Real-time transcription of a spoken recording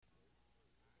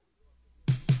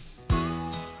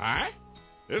Hi,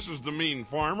 this is the Mean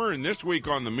Farmer, and this week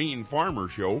on the Mean Farmer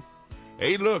Show,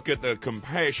 a look at the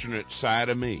compassionate side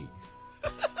of me.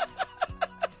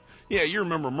 Yeah, you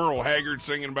remember Merle Haggard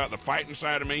singing about the fighting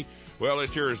side of me? Well,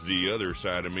 this here is the other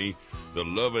side of me, the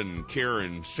loving,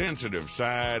 caring, sensitive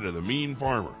side of the Mean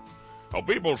Farmer. Oh,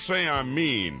 people say I'm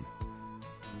mean.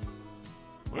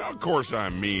 Well, of course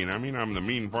I'm mean. I mean, I'm the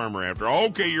mean farmer after all.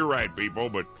 Okay, you're right, people,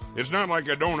 but it's not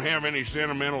like I don't have any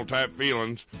sentimental type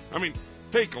feelings. I mean,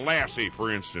 take Lassie,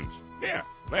 for instance. Yeah,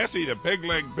 Lassie the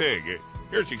peg-legged pig.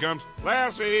 Here she comes.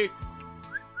 Lassie!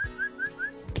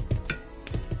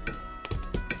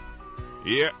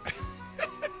 Yeah.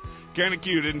 Kind of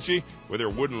cute, isn't she? With her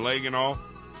wooden leg and all.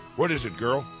 What is it,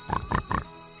 girl?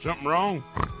 Something wrong?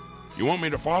 You want me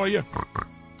to follow you?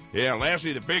 Yeah,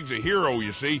 Lassie the pig's a hero,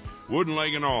 you see, wooden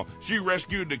leg and all. She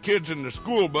rescued the kids in the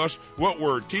school bus what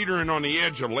were teetering on the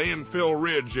edge of Landfill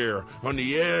Ridge there, on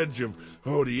the edge of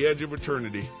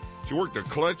eternity. She worked a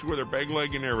clutch with her peg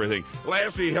leg and everything.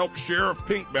 Lassie helped Sheriff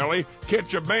Pinkbelly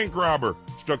catch a bank robber.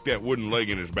 Stuck that wooden leg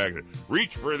in his back.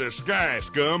 Reach for the sky,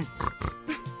 scum.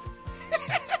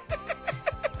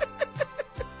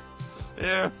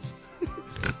 Yeah.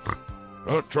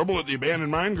 Trouble at the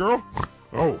abandoned mine, girl?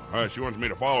 Oh, she wants me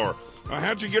to follow her.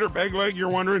 How'd you get her peg leg, you're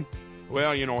wondering?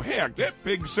 Well, you know, heck, that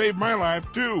pig saved my life,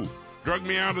 too. Drug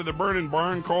me out of the burning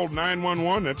barn, called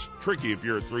 911. That's tricky if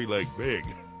you're a three-legged pig.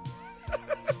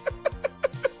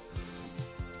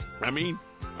 I mean,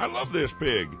 I love this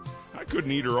pig. I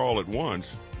couldn't eat her all at once.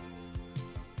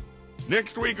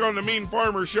 Next week on the Mean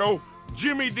Farmer Show,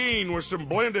 Jimmy Dean with some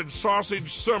blended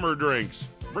sausage summer drinks.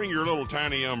 Bring your little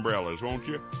tiny umbrellas, won't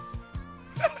you?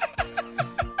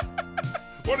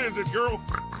 What is it, girl?